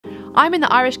I'm in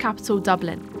the Irish capital,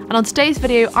 Dublin, and on today's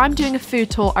video I'm doing a food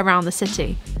tour around the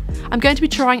city. I'm going to be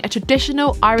trying a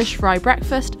traditional Irish fry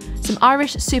breakfast, some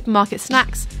Irish supermarket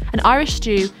snacks, an Irish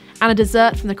stew, and a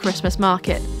dessert from the Christmas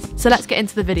market. So let's get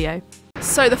into the video.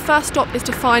 So the first stop is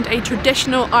to find a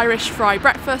traditional Irish fry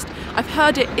breakfast. I've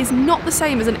heard it is not the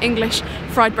same as an English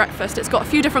fried breakfast. It's got a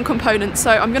few different components,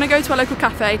 so I'm going to go to a local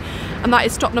cafe, and that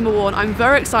is stop number one. I'm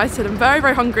very excited, I'm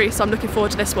very hungry, so I'm looking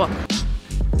forward to this one.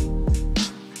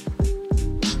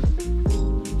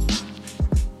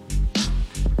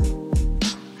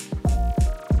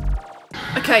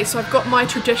 Okay, so I've got my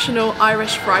traditional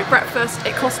Irish fry breakfast.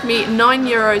 It cost me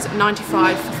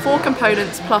 €9.95 for 4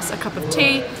 components plus a cup of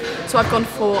tea. So I've gone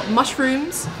for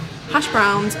mushrooms, hash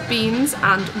browns, beans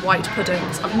and white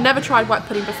puddings. I've never tried white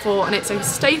pudding before, and it's a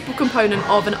staple component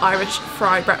of an Irish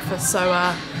fry breakfast. So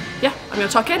yeah, I'm going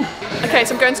to tuck in. Okay,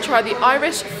 so I'm going to try the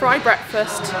Irish fry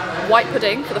breakfast white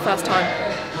pudding for the first time.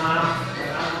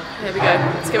 Here we go,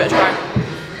 let's give it a try.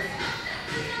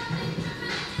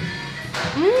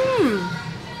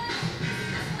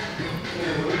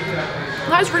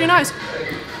 That is really nice.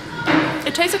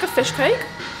 It tastes like a fish cake.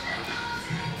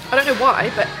 I don't know why,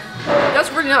 but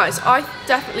that's really nice. I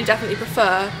definitely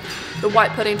prefer the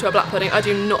white pudding to a black pudding. I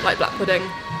do not like black pudding.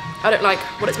 I don't like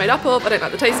what it's made up of, I don't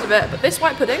like the taste of it, but this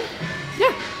white pudding,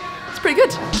 yeah, it's pretty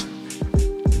good.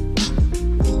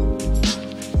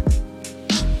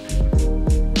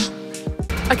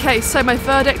 Okay, so my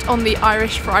verdict on the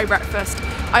Irish fry breakfast.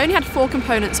 I only had 4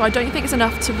 components, so I don't think it's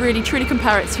enough to really truly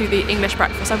compare it to the English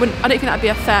breakfast. I don't think that'd be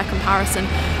a fair comparison.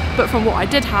 But from what I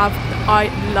did have, I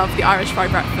love the Irish fry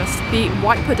breakfast. The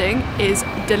white pudding is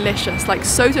delicious, like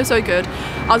so good.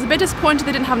 I was a bit disappointed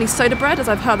they didn't have any soda bread, as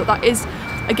I've heard that is,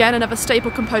 again, another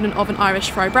staple component of an Irish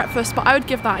fry breakfast, but I would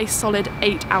give that a solid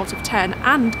 8 out of 10,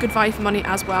 and good value for money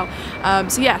as well.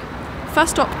 So yeah.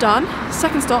 First stop done.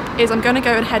 Second stop is I'm going to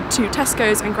go and head to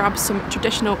Tesco's and grab some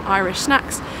traditional Irish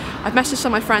snacks. I've messaged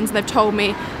some of my friends and they've told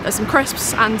me there's some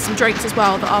crisps and some drinks as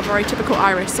well that are very typical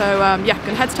Irish. So yeah, I'm going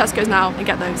to head to Tesco's now and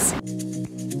get those.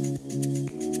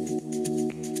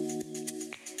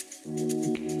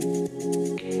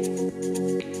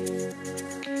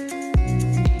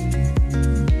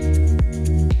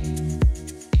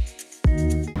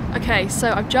 Okay,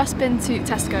 so I've just been to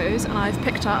Tesco's and I've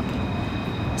picked up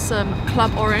some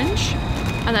Club Orange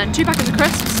and then 2 packets of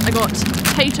crisps. I got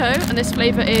potato, and this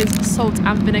flavour is salt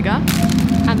and vinegar,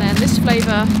 and then this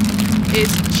flavour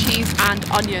is cheese and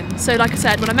onion. So like I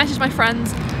said, when I messaged my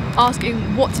friends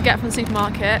asking what to get from the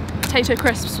supermarket, potato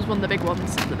crisps was one of the big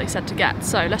ones that they said to get.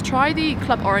 So let's try the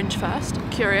Club Orange first. I'm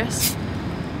curious.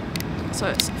 So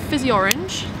it's fizzy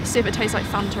orange. Let's see if it tastes like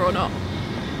Fanta or not.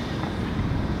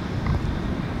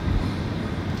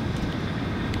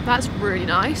 That's really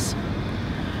nice.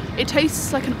 It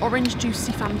tastes like an orange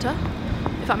juicy Fanta,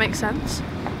 if that makes sense.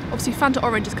 Obviously Fanta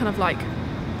orange is kind of like,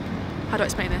 how do I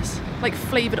explain this? Like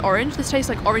flavoured orange. This tastes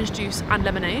like orange juice and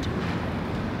lemonade.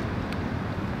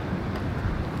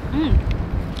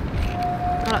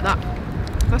 I like that.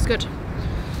 That's good.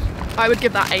 I would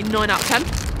give that a 9 out of 10.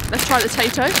 Let's try the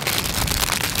potato.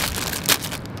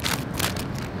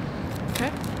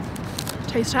 Okay.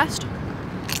 Taste test.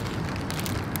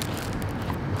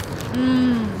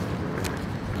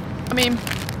 I mean,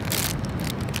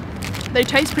 they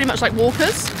taste pretty much like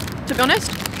Walkers, to be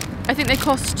honest. I think they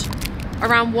cost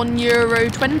around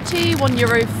 €1.20,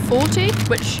 €1.40,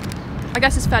 which I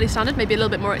guess is fairly standard, maybe a little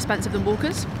bit more expensive than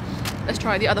Walkers. Let's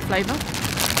try the other flavour.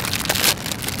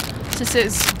 This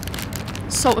is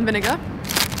salt and vinegar.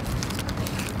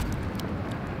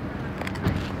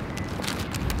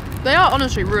 They are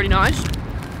honestly really nice.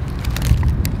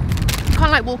 Kind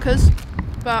of like Walkers,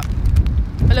 but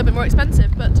a little bit more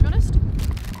expensive, but to be honest,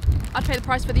 I'd pay the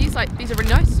price for these. Like, these are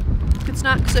really nice, good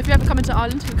snack. So if you ever come into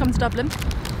Ireland, if you come to Dublin,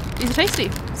 these are tasty.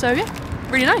 So yeah,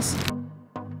 really nice.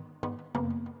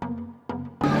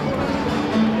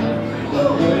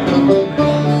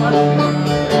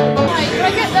 Hi, can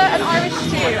I get an Irish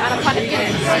stew and a pint of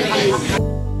Guinness?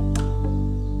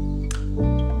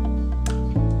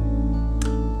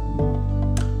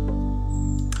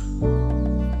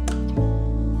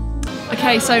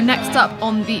 Okay, so next up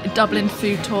on the Dublin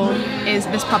food tour is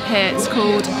this pub here. It's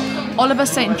called Oliver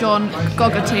St John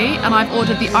Gogarty, and I've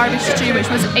ordered the Irish stew, which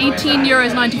was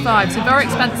 €18.95, so very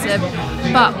expensive.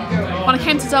 But when I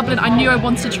came to Dublin, I knew I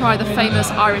wanted to try the famous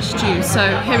Irish stew.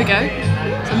 So here we go.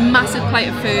 It's a massive plate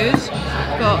of food.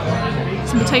 We've got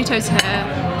some potatoes here,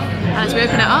 and as we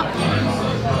open it up,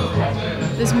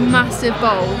 this massive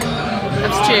bowl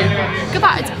of stew. Look at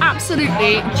that, it's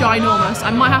absolutely ginormous.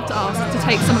 I might have to ask to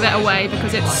take some of it away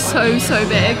because it's so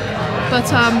big.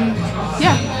 But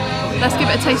yeah, let's give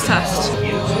it a taste test.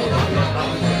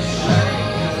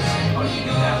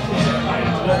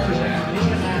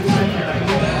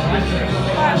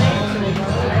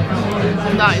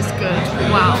 That is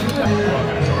good, wow.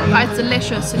 That is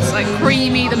delicious, it's like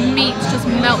creamy, the meat just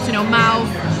melts in your mouth,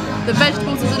 the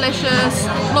vegetables are delicious,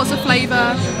 lots of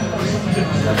flavour.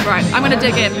 Right, I'm going to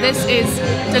dig in. This is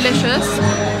delicious,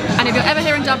 and if you're ever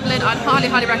here in Dublin, I'd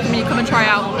highly recommend you come and try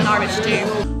out an Irish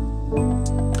stew.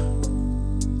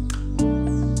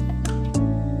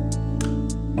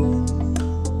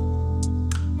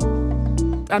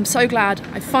 I'm so glad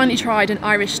I finally tried an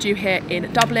Irish stew here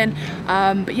in Dublin,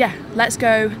 but yeah, let's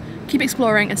go keep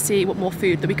exploring and see what more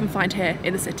food that we can find here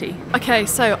in the city. Okay,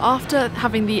 so after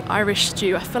having the Irish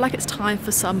stew, I feel like it's time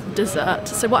for some dessert.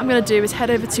 So what I'm going to do is head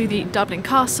over to the Dublin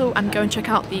Castle and go and check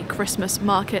out the Christmas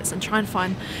markets and try and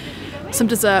find some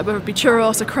dessert, whether it be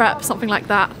churros, a crepe, something like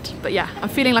that. But yeah, I'm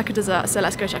feeling like a dessert, so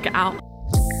let's go check it out.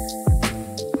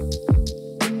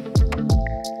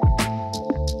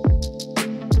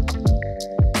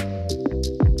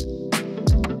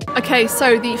 Okay,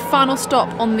 so the final stop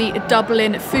on the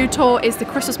Dublin food tour is the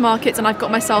Christmas markets, and I've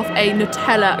got myself a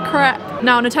Nutella crepe.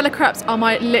 Now, Nutella crepes are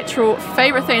my literal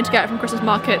favourite thing to get from Christmas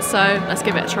markets, so let's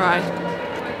give it a try.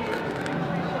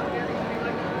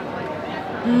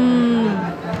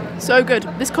 So good.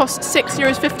 This costs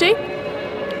 €6.50.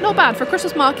 Not bad for a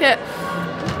Christmas market.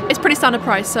 It's pretty standard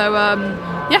price, so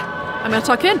yeah, I'm gonna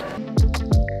tuck in.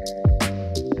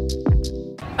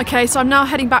 Okay, so I'm now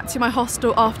heading back to my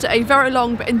hostel after a very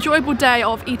long but enjoyable day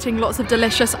of eating lots of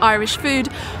delicious Irish food.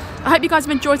 I hope you guys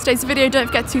have enjoyed today's video. Don't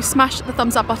forget to smash the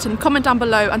thumbs up button, comment down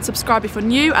below and subscribe if you're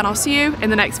new, and I'll see you in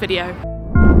the next video.